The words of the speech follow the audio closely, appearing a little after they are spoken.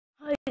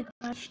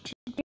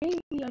Today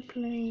we are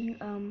playing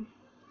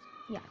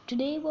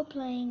today we're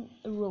playing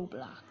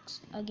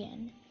Roblox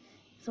again.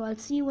 So I'll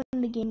see you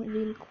in the game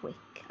real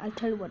quick. I'll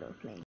tell you what we're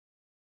playing.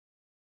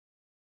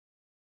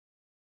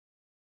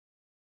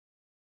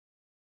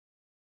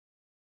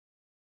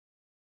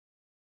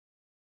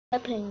 We're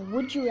playing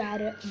Would You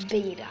Rather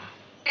Beta.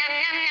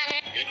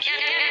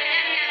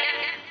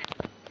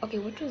 Okay,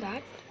 what was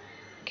that?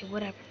 Okay,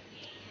 whatever.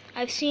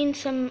 I've seen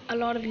a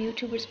lot of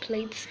YouTubers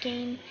play this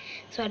game,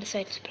 so I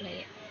decided to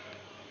play it.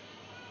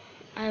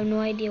 I have no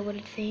idea what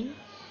it's saying.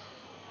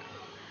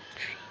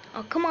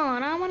 Oh, come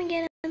on, I want to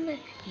get in there.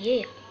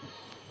 Yeah.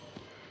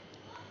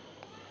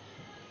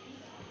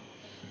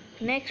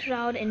 Next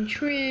round in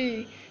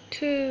 3,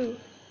 2,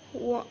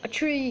 1.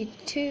 3,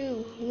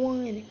 2,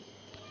 1.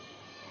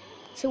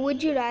 So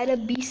would you rather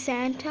be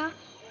Santa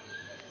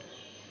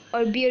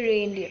or be a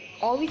reindeer?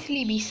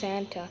 Obviously be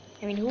Santa.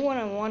 I mean, who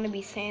wouldn't want to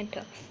be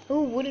Santa?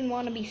 Who wouldn't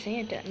want to be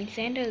Santa? I mean,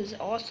 Santa is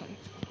awesome.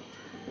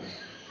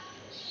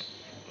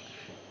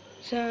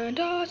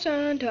 Santa,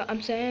 Santa,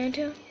 I'm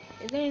Santa.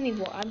 Is there any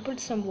I'll put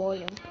some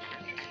volume.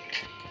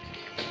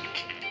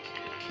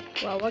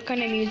 Wow, what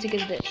kind of music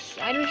is this?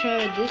 I don't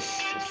remember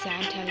this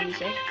Santa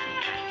music.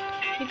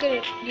 You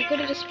could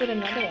have just put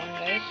another one,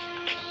 right?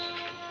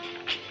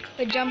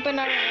 We're jumping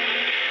around.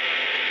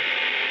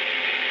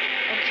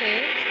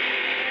 Okay.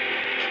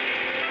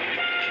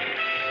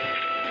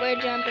 We're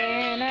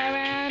jumping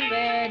around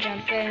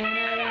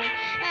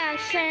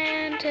as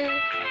Santa.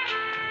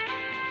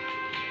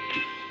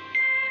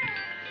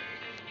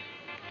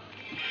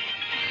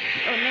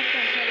 Oh, next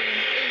one's not even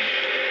 8,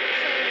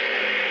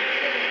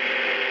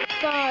 7,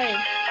 6, 5,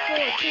 4,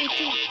 3,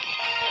 2.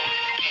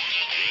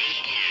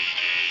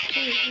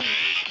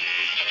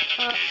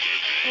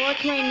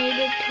 What's my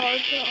neighbor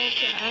target?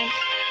 Okay,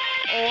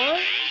 or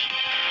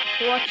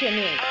what's your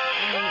name? I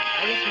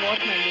guess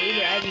what's my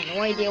neighbor? I have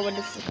no idea what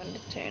this is going to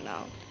turn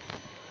out.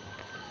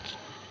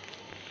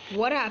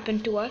 What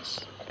happened to us?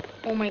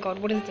 Oh my god,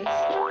 what is this?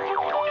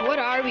 What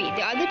are we?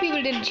 The other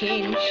people didn't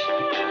change.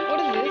 What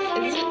is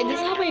this? Is this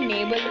how my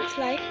neighbor looks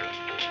like?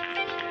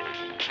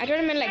 I thought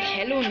it meant like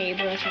hello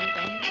neighbor or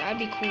something. That'd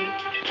be cool.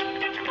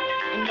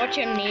 And what's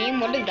your name?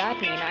 What does that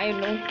mean? I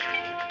don't know.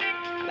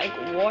 Like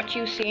what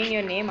you say in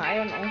your name? I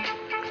don't know.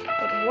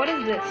 But what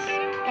is this?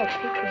 Oh,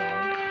 pick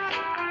round.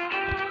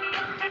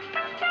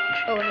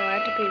 Oh no, I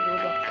have to pay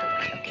Roblox for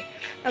that. Okay.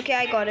 Okay,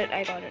 I got it.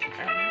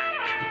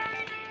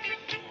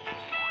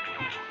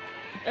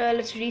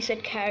 Let's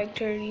reset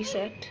character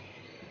reset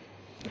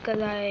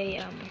because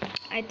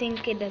I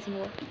think it doesn't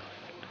work.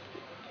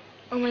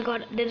 Oh my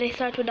god, did they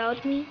start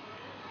without me?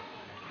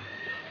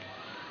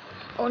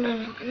 Oh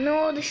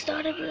no, they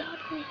started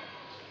without me.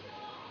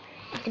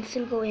 I can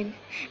still go in.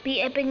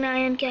 Be epic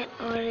Nyan Cat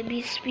or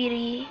be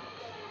speedy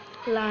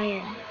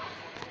lion.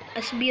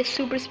 Be a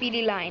super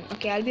speedy lion.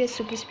 Okay, I'll be a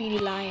super speedy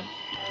lion.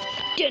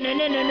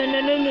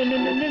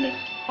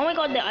 Oh my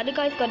god, the other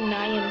guy's got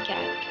Nyan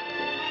Cat.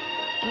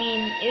 I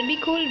mean, it'd be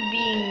cool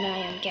being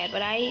Nyan Cat,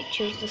 but I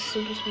chose the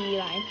super speedy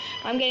lion.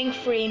 I'm getting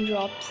frame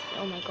drops.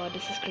 Oh my god,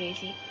 this is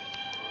crazy.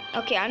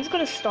 Okay, I'm just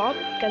gonna stop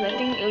because I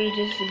think it will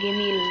just give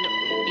me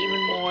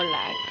even more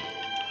lag.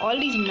 All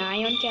these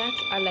Nyan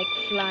Cats are like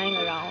flying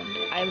around.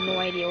 I have no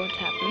idea what's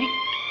happening.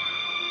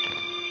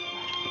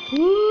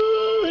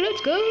 Woo,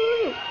 let's go!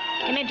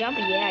 Can I jump?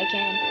 Yeah, I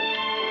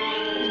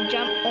can.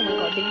 Jump. Oh my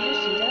god, did you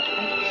see that?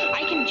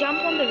 I can jump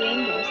on the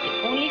rainbows.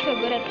 Only if you're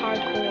good at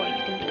parkour,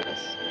 you can do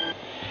this.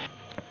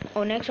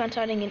 Oh, next one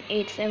starting in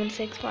 8, 7,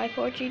 6, 5,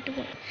 4, 3, 2,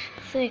 1,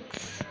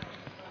 6.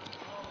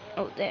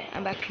 Oh, there.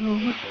 I'm back to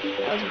normal.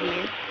 That was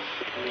weird.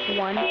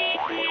 1.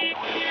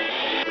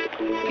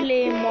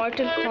 Play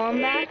Mortal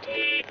Kombat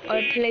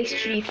or play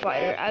Street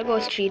Fighter. I'll go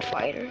Street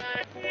Fighter.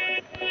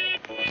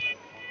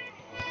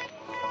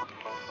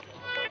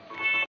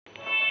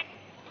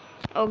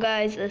 Oh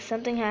guys,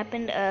 something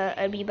happened.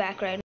 I'll be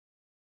back right now.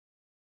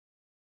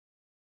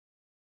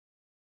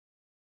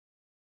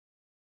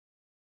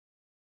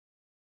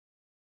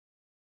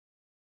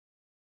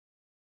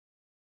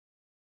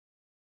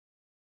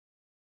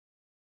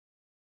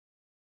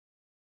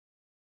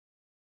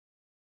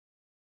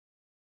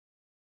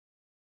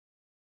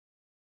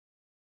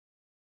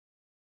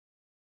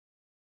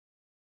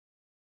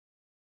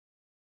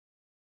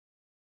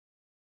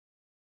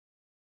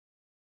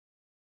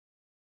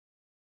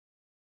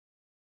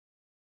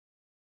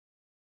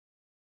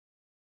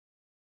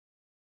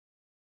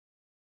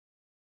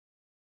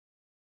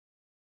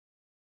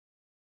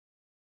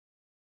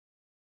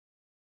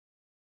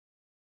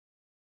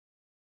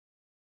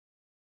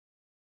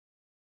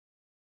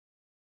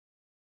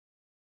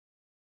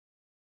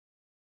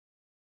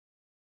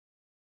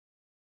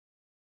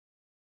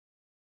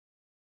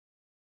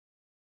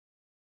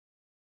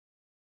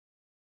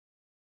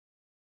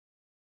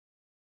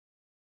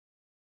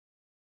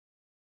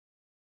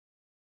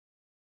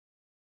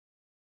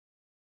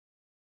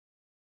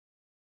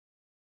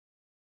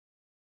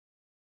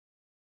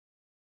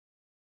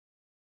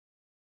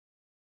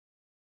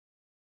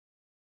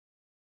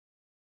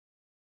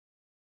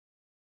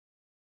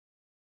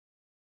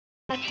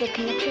 That's the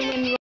connection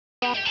in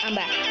Roblox. I'm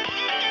back.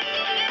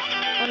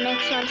 Our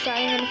next round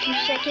starting in a few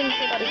seconds.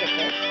 I gotta get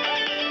there.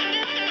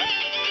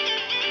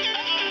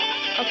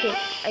 Okay,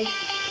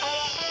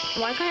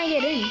 why can't I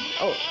get in?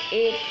 Oh,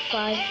 8,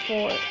 5,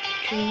 4,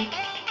 3,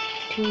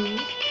 2,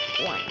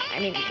 1. I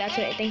mean, that's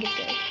what I think it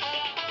says.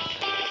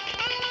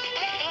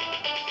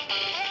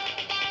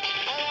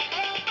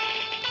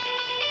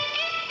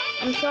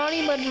 I'm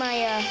sorry, but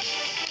my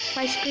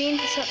screen.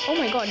 Oh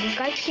my God, these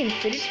guys can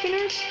fidget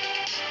spinners.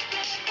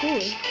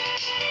 Cool.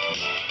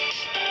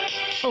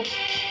 Oh,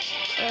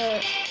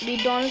 be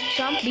Donald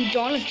Trump. Be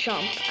Donald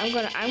Trump. I'm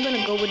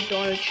gonna go with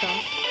Donald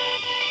Trump.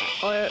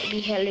 Or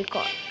be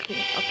helicopter.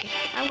 Okay,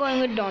 I'm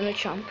going with Donald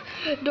Trump.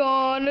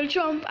 Donald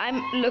Trump.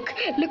 Look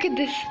at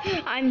this.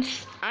 I'm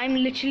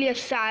literally a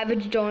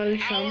savage Donald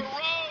Trump.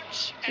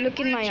 Look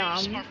at my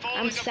arm.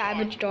 I'm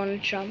savage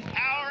Donald Trump.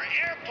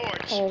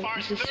 Oh,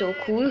 this is so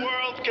cool.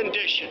 World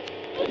condition.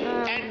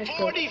 And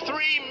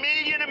 43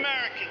 million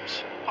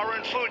Americans are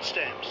on food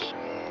stamps.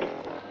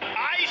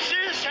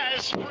 ISIS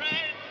has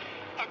spread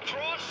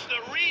across the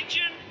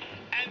region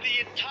and the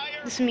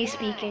entire This is me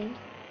speaking.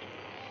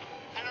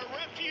 And a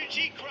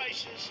refugee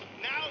crisis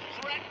now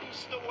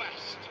threatens the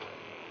West.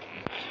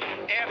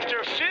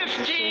 After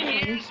 15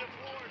 years of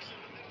wars in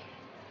the Middle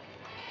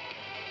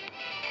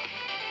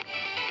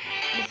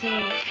This is me.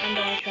 I'm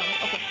Donald Trump.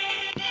 Okay,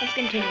 let's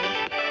continue.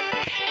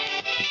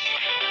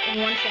 In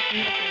 1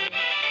 second,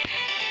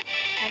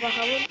 have a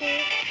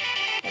hoverboard.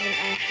 Have an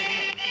actual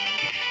hoverboard.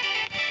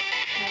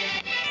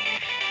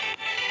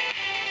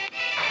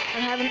 I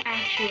have an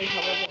actual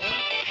hoverboard.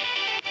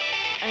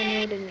 I know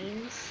what it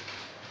means.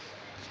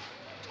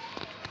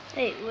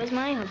 Hey, where's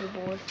my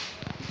hoverboard?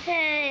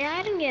 Hey,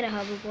 I didn't get a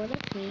hoverboard.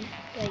 That's me.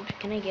 Like,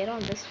 can I get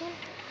on this one?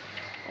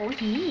 Oh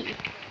yeah.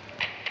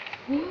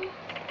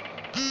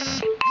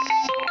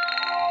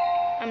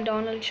 I'm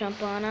Donald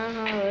Trump on a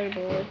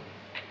hoverboard.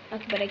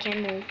 Okay, but I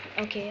can't move.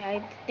 Okay,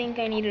 I think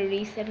I need to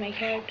reset my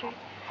character.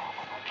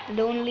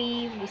 Don't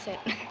leave. Reset.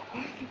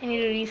 I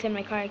need to reset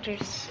my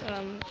character's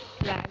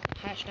lag.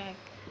 Hashtag.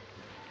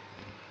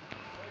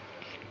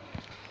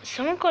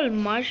 Someone called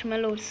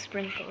Marshmallow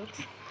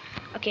Sprinkles.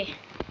 Okay.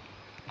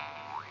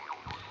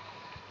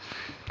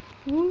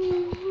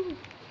 Woo.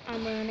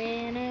 I'm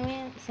running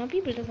away. Some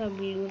people just have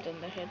balloons on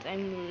their heads.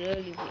 I'm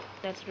really weird.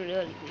 That's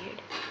really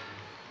weird.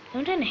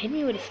 Someone trying to hit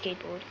me with a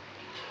skateboard.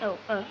 Oh,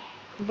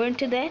 burn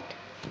to death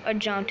or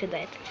drown to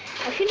death.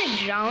 I feel like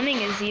drowning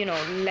is,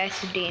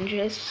 less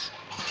dangerous.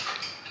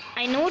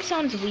 I know it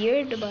sounds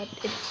weird, but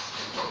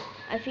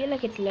I feel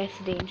like it's less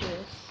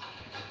dangerous.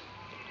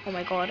 Oh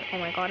my god,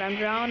 I'm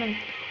drowning.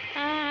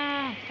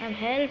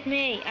 Help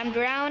me. I'm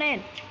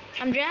drowning.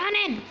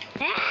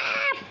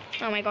 Ah!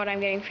 Oh my god, I'm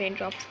getting faint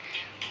drops.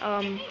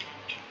 I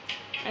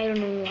don't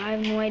know. I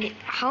have no idea.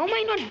 How am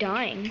I not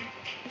dying?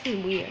 This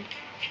is weird.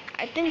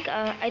 I think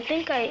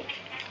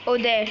oh,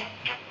 there.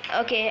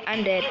 Okay,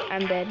 I'm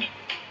dead.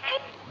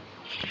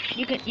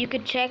 You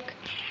could check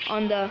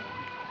on the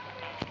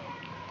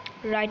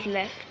right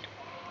left.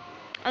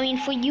 I mean,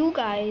 for you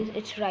guys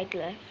it's right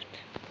left.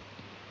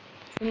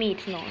 For me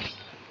it's not.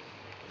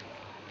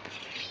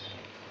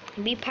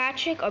 Be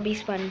Patrick or be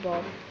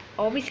SpongeBob?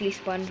 Obviously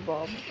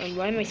SpongeBob. And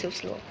why am I so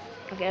slow?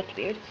 Okay, that's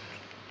weird.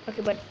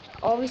 Okay, but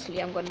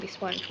obviously I'm gonna be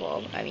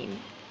SpongeBob. I mean,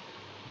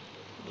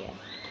 yeah.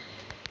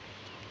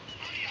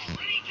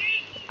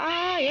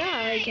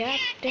 Yeah,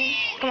 Captain.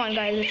 Come on,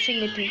 guys, let's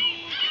sing with me.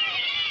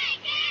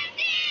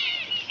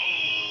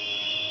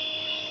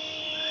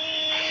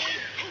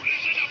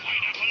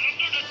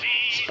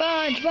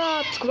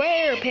 SpongeBob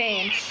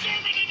SquarePants.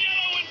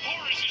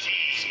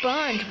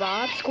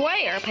 SpongeBob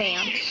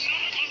SquarePants.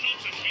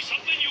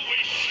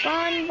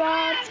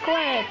 SpongeBob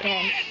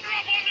SquarePants.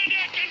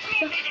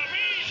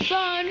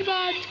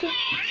 SpongeBob SquarePants.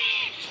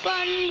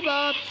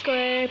 SpongeBob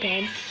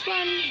SquarePants.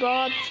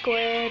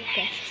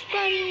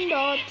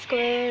 SpongeBob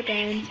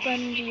SquarePants.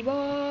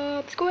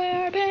 SpongeBob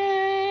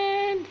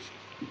SquarePants.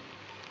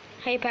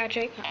 Hey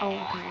Patrick. Oh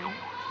man.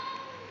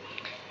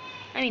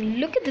 I mean,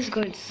 look at this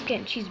girl's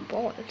skin. She's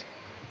bald.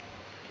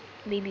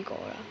 Baby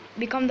Gora.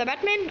 Become the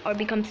Batman or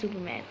become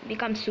Superman?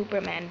 Become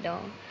Superman,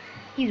 though.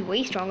 He's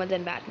way stronger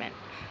than Batman.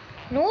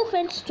 No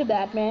offense to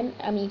Batman.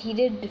 I mean, he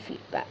did defeat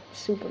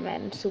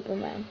Superman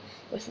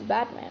versus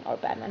Batman, or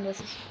Batman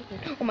versus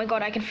Superman. Oh my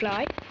god, I can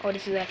fly. Oh,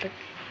 this is epic.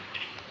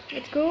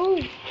 Let's go.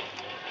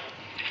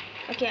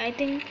 Okay, I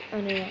think.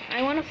 Oh no,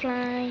 I wanna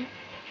fly.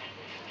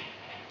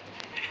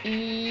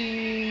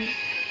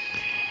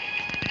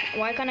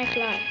 Why can't I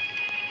fly?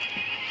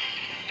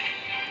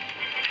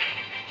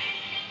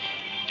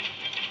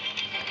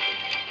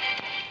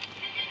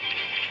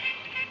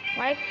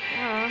 Why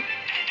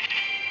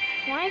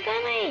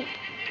can't I?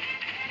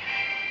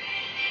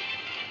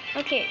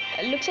 Okay,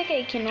 it looks like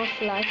I cannot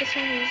fly for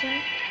some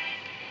reason.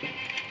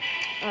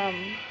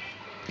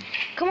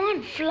 Come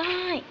on,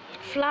 fly!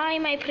 Fly,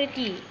 my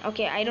pretty.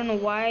 Okay, I don't know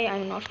why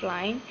I'm not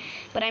flying,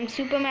 but I'm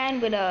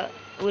Superman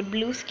with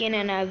blue skin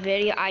and a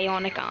very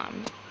ionic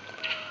arm.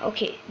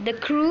 Okay, the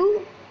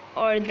crew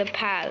or the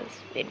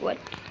pals. Wait, what?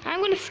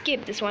 I'm gonna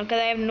skip this one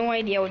because I have no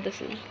idea what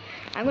this is.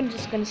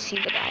 Just gonna see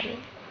the battle.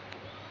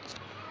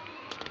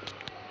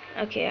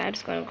 Okay, I'm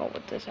just gonna go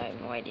with this. I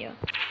have no idea.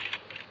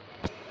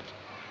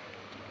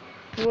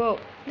 Whoa,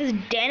 this is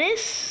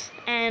Dennis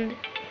and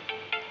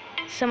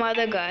some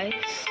other guys.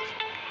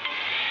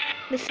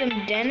 There's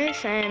some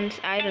Dennis and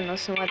I don't know,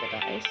 some other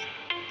guys.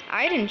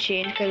 I didn't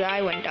change because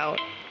I went out.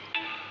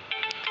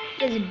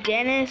 There's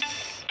Dennis.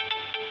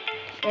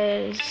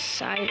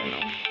 There's, I don't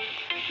know.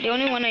 The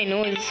only one I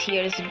know is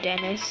here is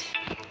Dennis.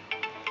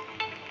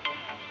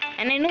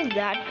 And I know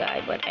that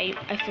guy, but I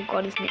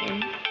forgot his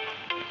name.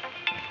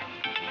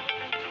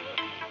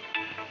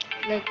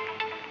 Like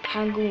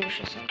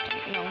Pangoosh or something.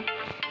 No,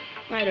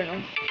 I don't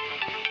know.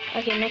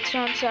 Okay, next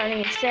round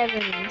starting at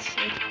 7.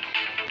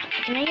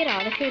 Can I get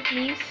out of here,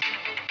 please?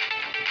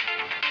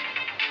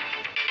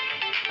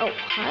 Oh,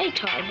 hi,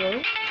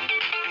 Tarbo.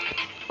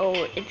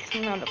 Oh, it's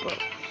not a bro.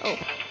 Oh,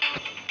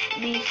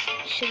 these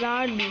should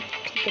be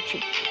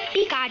Pikachu.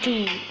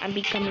 Pikachu! I'm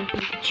becoming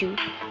Pikachu.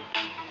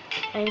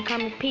 I'm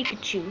becoming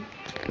Pikachu.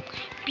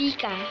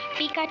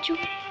 Pikachu.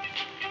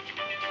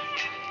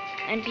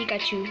 And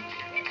Pikachu.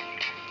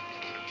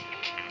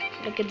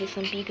 Look at this,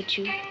 I'm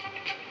Pikachu.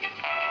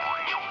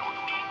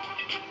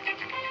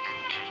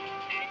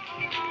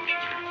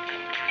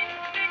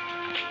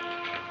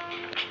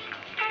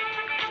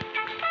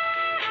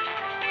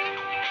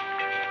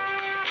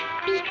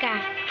 Pika.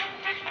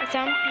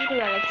 Some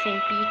people are like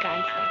saying Pika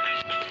and stuff.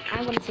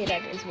 I'm gonna say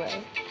that as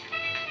well.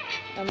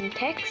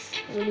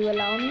 Text, will you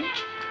allow me?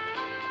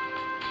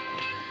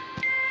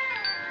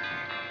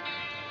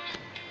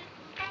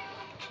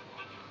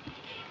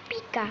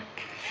 Pika.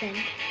 Send.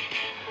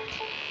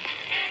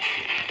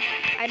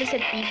 I just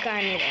said Pika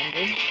and it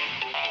ended.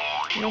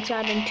 Next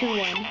round in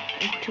 2-1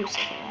 in 2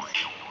 seconds.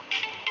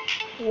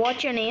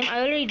 Watch your name. I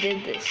already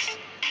did this.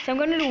 So I'm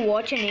gonna do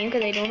watch your name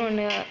because I don't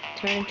wanna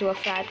turn into a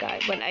fat guy,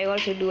 but I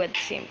also do at the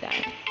same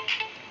time.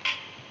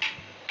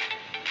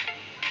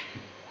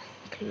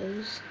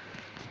 Close.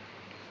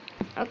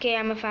 Okay,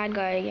 I'm a fat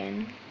guy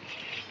again.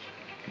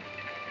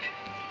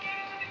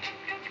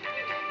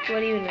 What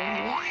do you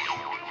know?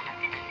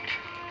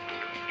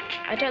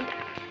 I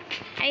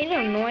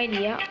have no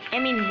idea. I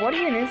mean, what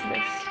even is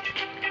this?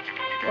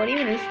 What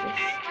even is this?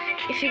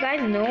 If you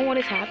guys know what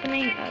is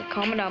happening,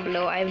 comment down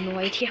below. I have no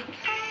idea.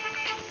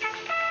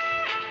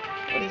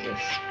 What is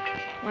this?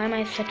 Why am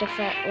I such a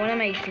fat? Why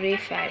am I gray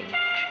fatty?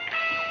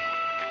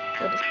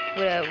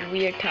 With a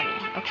weird tummy.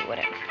 Okay,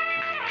 whatever.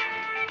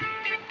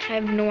 I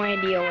have no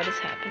idea what is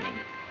happening.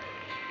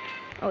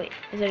 Oh wait,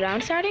 is the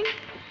round starting?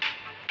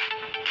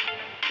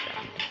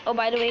 Oh,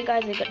 by the way,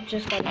 guys, I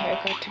just got a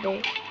haircut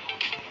today.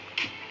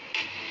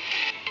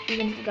 You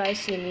can guys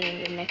see me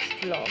in the next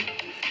vlog.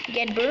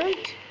 Get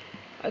burnt?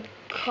 A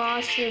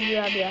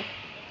Casablanca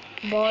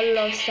ball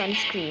of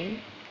sunscreen.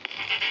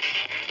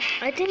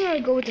 I think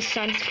I'll go with the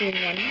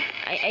sunscreen one.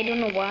 I don't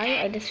know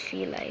why. I just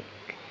feel like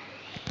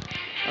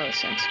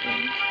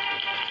sunscreen.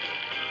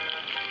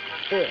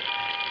 Ugh.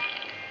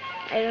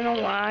 I don't know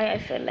why. I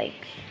feel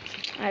like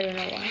I don't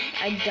know why.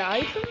 I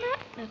died from that?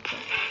 Okay.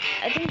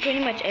 I think pretty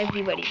much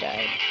everybody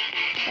died.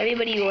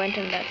 Everybody went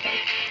on that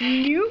fight.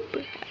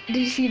 Nope. Did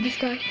you see this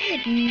guy?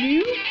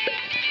 Nope.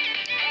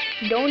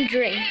 Don't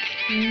drink.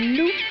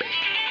 Nope.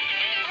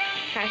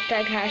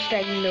 Hashtag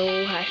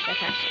no.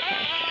 Hashtag.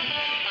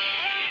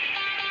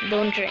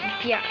 Don't drink.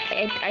 Yeah,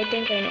 I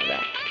think I know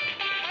that.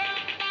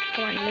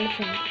 Come on,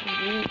 listen.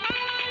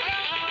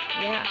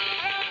 Yeah.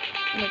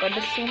 Oh my god,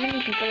 there's so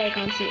many people I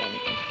can't see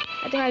anything.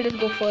 I think I'll just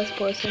go first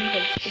person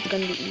because it's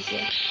gonna be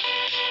easier.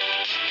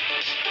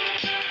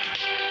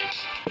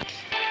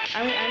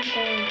 I'm going to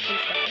start.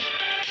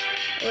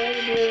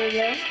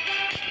 Where?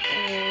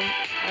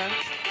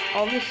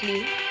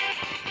 Obviously.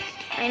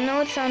 I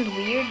know it sounds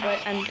weird,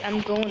 but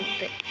I'm going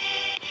with it.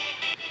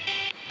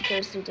 Okay,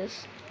 let's do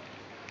this.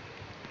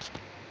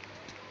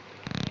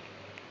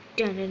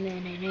 It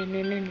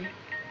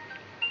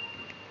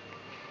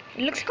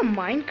looks like a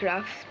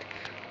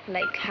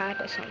Minecraft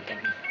hat or something.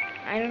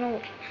 I don't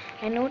know.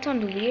 I know it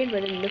sounds weird,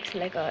 but it looks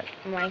like a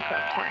Minecraft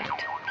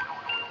hat.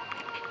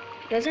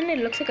 Doesn't it?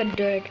 Looks like a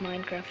dirt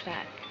Minecraft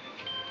hat.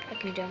 I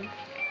can jump.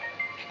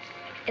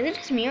 Is it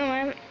just me or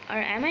am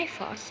I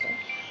faster?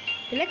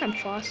 I feel like I'm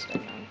faster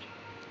now.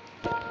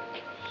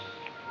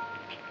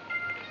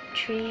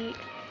 3,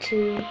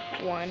 2,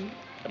 1.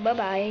 Bye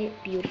bye,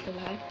 beautiful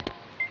hat.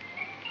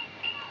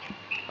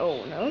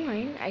 Oh, never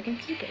mind. I can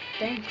keep it.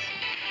 Thanks.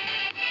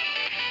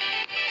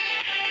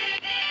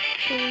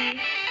 3,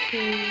 2,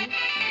 1.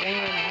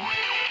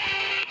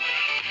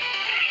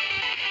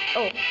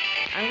 Oh,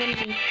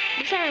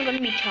 this time I'm gonna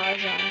be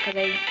Tarzan because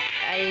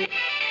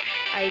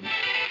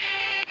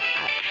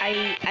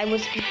I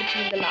was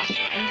Pikachu in the last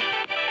round.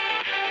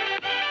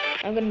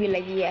 I'm gonna be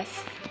like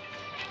yes.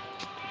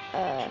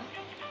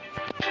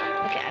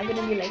 Okay, I'm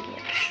gonna be like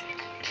yes.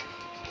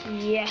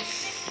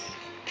 Yes.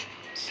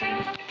 So,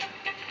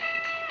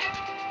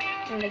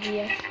 I'm like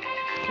yes.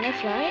 Can I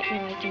fly?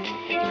 No, I can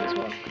just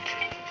walk.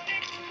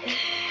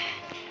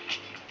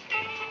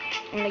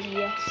 I'm like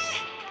yes.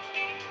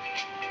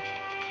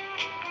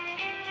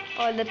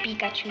 All the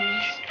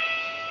Pikachus.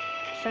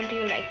 Some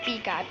people like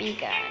Pika,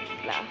 Pika, and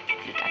blah,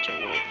 Pikachu.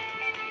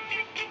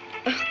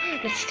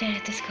 Let's stare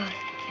at this girl.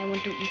 I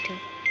want to eat her.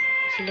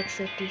 She looks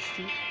so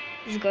tasty.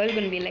 This girl is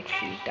gonna be like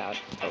freaked out.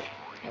 Oh,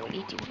 I will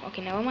eat you.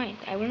 Okay, never mind.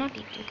 I will not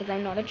eat you because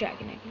I'm not a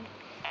dragon.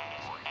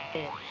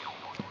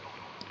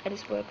 I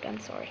just burped. I'm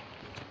sorry.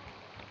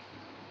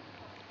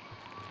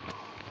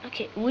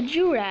 Okay, would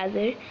you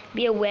rather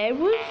be a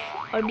werewolf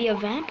or be a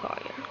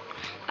vampire?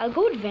 I'll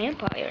go with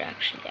vampire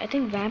actually. I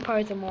think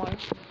vampires are more,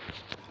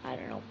 I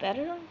don't know,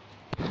 better.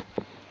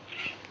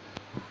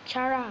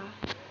 Chara.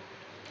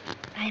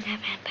 I'm a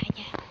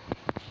vampire.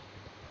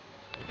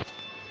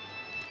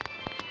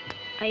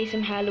 I hear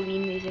some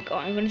Halloween music. Oh,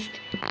 I'm gonna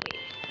wait.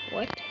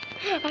 What?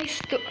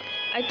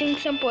 I think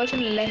some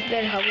person left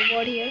their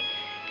hoverboard here,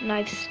 and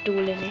I've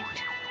stolen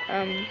it.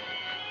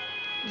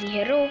 The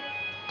hero.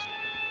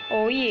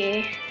 Oh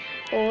yeah.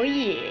 Oh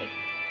yeah.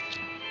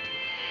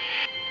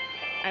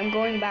 I'm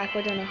going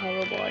backwards on a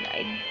hoverboard.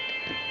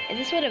 Is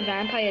this what a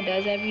vampire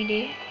does every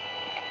day?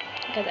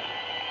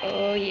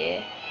 Oh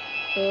yeah.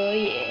 Oh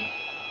yeah.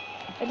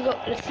 Let's go.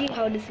 Let's see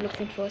how this looks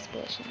in first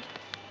person.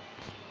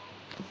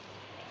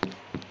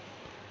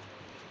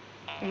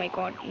 Oh my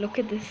god, look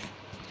at this.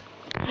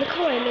 Look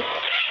how I look.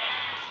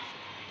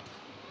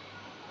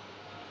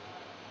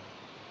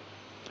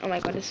 Oh my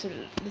god, this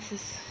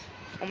is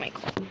oh my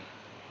god.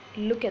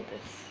 Look at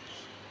this.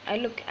 I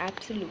look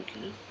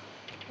absolutely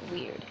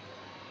weird.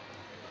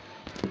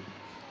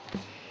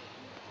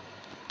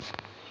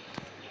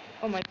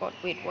 Oh my god,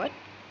 wait, what?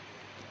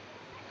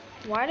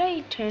 Why did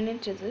I turn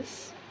into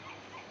this?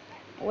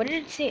 What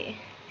did it say?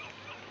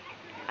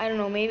 I don't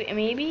know,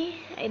 maybe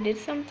I did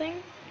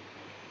something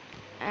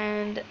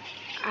and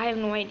I have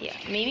no idea.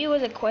 Maybe it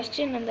was a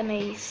question and then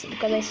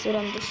because I stood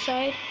on this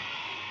side.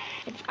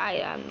 I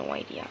have no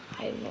idea.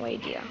 I have no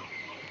idea.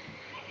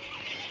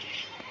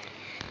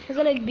 Does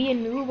it like be a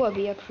noob or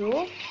be a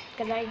pro?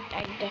 Because I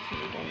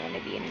definitely don't want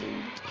to be a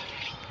noob.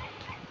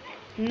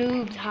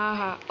 Noobs,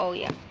 haha. Oh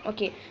yeah.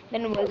 Okay,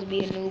 then it was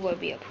be a noob or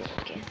be a pro.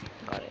 Okay,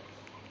 got it.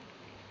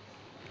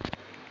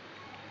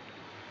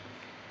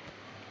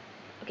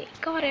 Okay,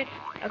 got it.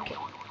 Okay,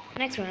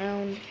 next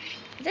round.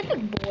 Is that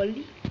like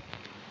Baldy?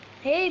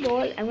 Hey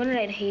ball. I'm gonna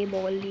write hey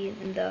Baldy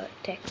in the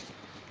text.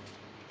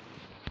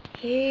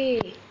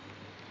 Hey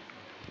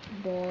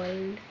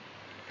Baldy.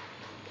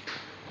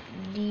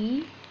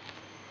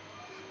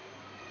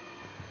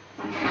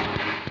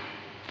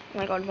 Oh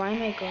my god, why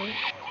am I going?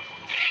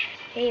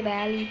 Hey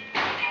Bally.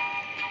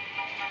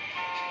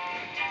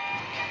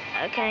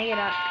 Can I get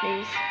out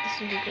please? This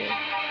would be great.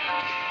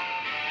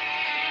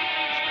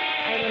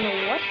 I don't know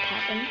what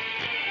happened.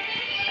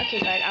 Okay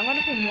guys, I'm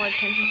gonna pay more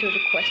attention to the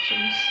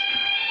questions.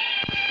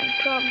 I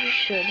probably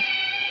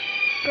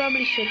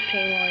should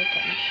pay more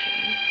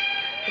attention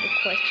to the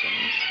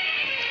questions.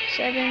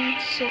 7,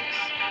 6.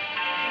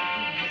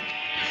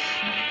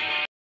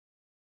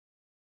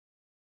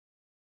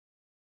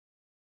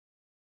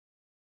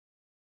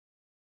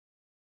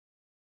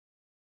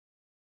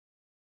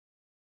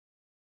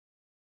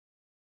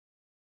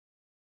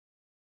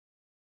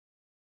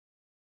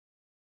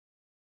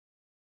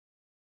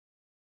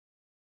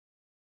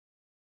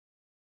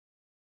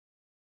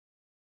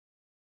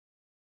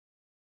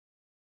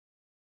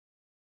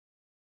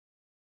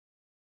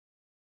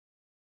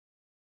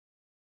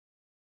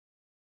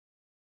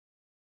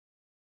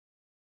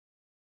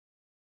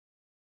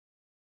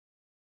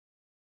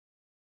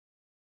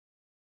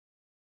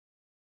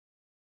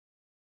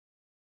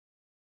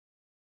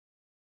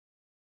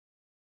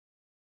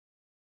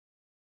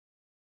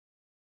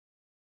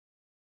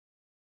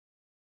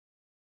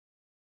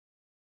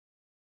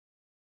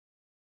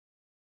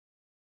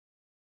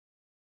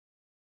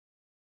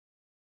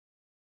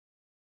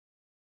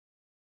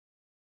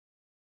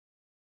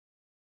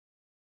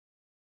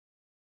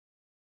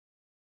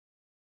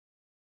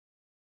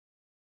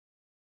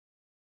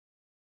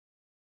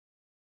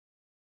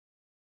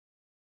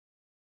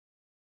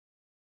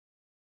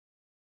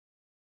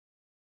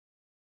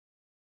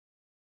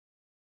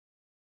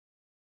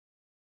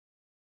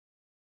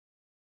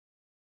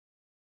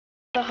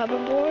 The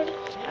hoverboard.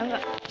 I'm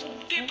gonna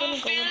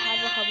go and have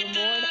a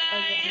hoverboard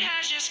again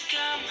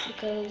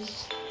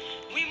because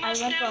I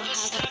went to have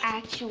an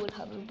actual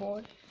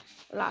hoverboard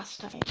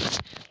last time.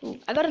 Ooh,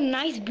 I got a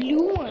nice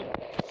blue one.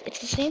 It's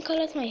the same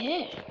color as my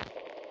hair.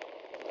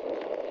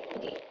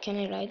 Okay, can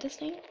I ride this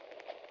thing?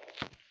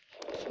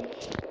 Can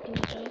I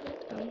ride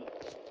it?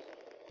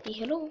 Hey,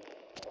 hello.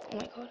 Oh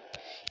my god.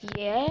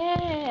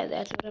 Yeah,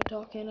 that's what I'm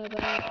talking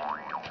about.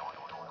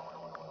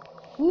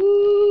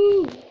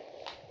 Woo!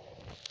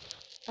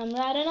 I'm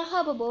riding a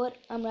hoverboard.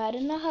 I'm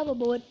riding a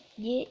hoverboard.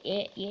 Yeah,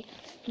 yeah, yeah.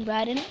 I'm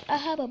riding a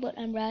hoverboard.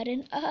 I'm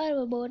riding a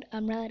hoverboard.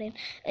 I'm riding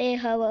a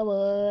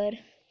hoverboard.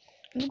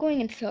 I'm going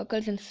in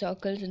circles and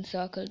circles and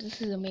circles.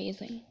 This is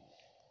amazing.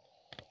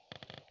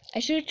 I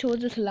should have chose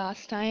this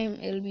last time.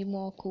 It'll be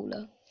more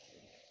cooler.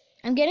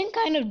 I'm getting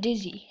kind of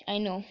dizzy. I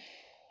know.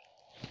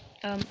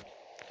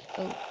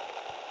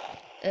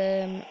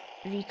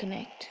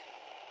 Reconnect.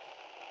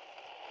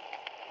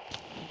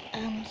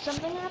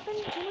 Something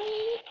happened to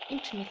my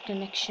internet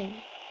connection.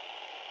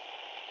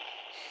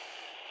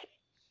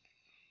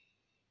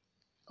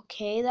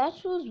 Okay,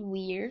 that was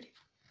weird.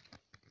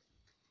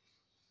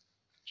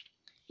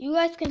 You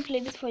guys can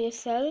play this for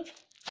yourself.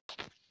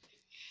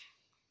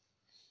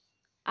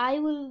 I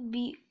will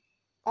be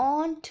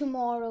on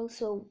tomorrow,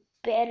 so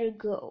better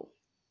go.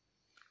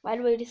 By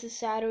the way, this is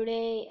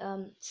Saturday,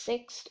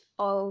 6th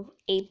of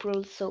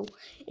April. So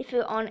if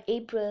you're on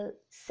April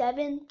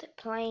 7th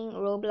playing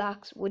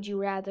Roblox, would you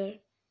rather?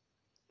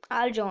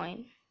 I'll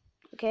join.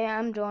 Okay,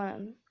 I'm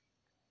joining.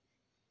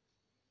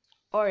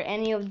 Or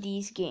any of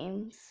these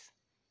games.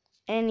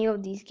 Any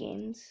of these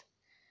games.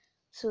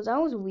 So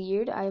that was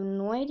weird. I have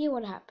no idea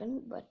what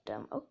happened, but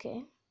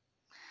okay.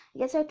 I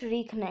guess I have to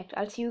reconnect.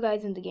 I'll see you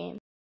guys in the game.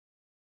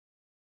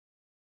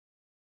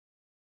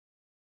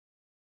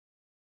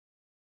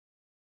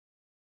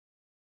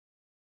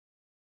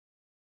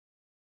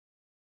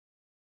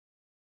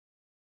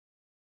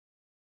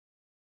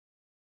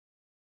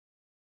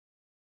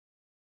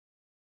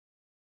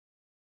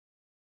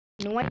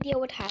 No idea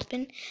what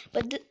happened,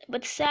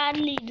 but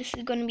sadly this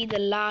is gonna be the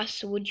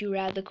last would you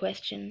rather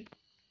question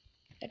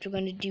that we're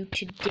gonna do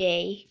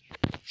today.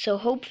 So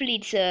hopefully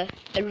it's a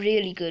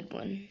really good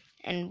one.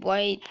 And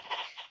why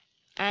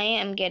I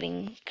am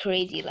getting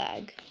crazy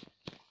lag.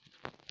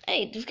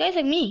 Hey, this guy's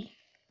like me.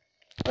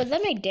 Was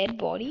that my dead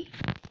body?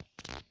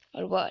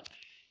 Or what?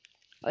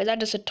 Or is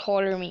that just a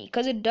taller me?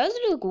 Because it does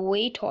look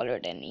way taller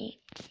than me.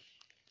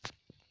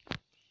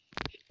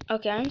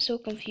 Okay, I'm so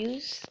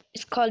confused.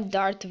 It's called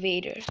Darth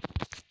Vader.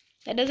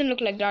 That doesn't look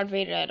like Darth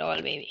Vader at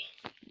all, baby.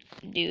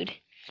 Dude.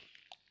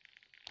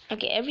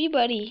 Okay,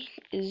 everybody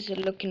is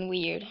looking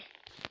weird.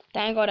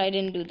 Thank God I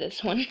didn't do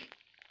this one.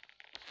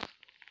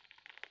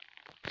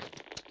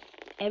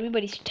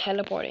 Everybody's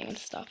teleporting and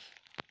stuff.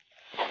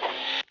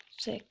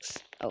 6.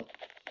 Oh.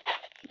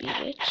 Be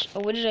rich. Oh,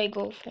 what did I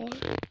go for?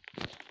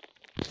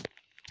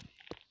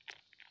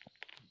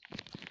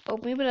 Oh,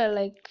 people are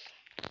like...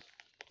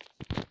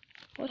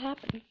 What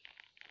happened?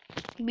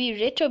 Be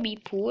rich or be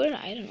poor?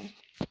 I don't know.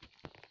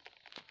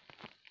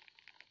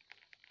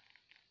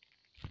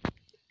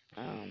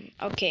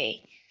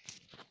 Okay.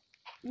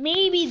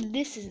 Maybe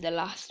this is the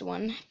last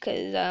one.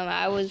 Because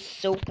I was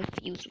so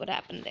confused what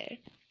happened there.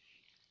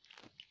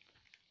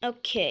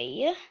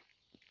 Okay.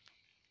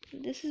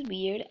 This is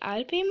weird.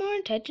 I'll pay more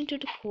attention to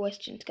the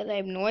questions because I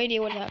have no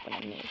idea what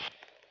happened here.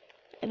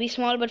 Be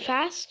small but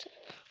fast,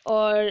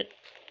 or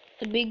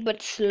big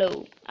but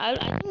slow. I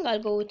think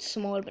I'll go with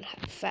small but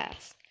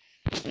fast.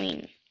 I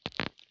mean,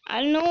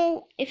 I'll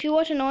know if you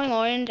watch Annoying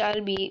Orange.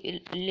 I'll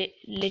be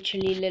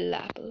literally Little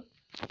Apple.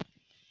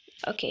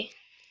 Okay.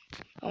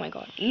 Oh my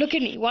God! Look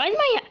at me. Why is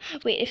my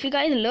wait? If you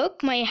guys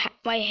look, my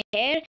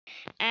hair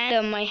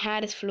and my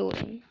hat is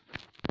floating.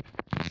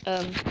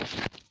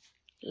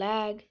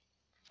 Lag.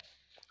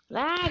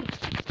 Lag!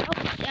 Oh,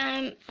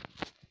 damn. Oh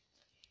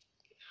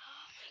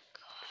my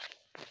God.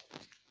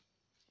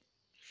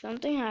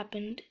 Something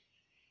happened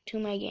to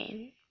my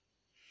game.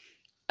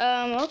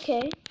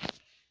 Okay.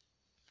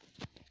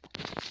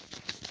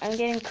 I'm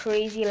getting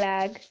crazy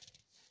lag.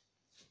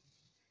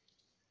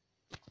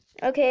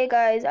 Okay,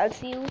 guys, I'll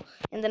see you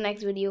in the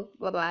next video.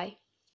 Bye-bye.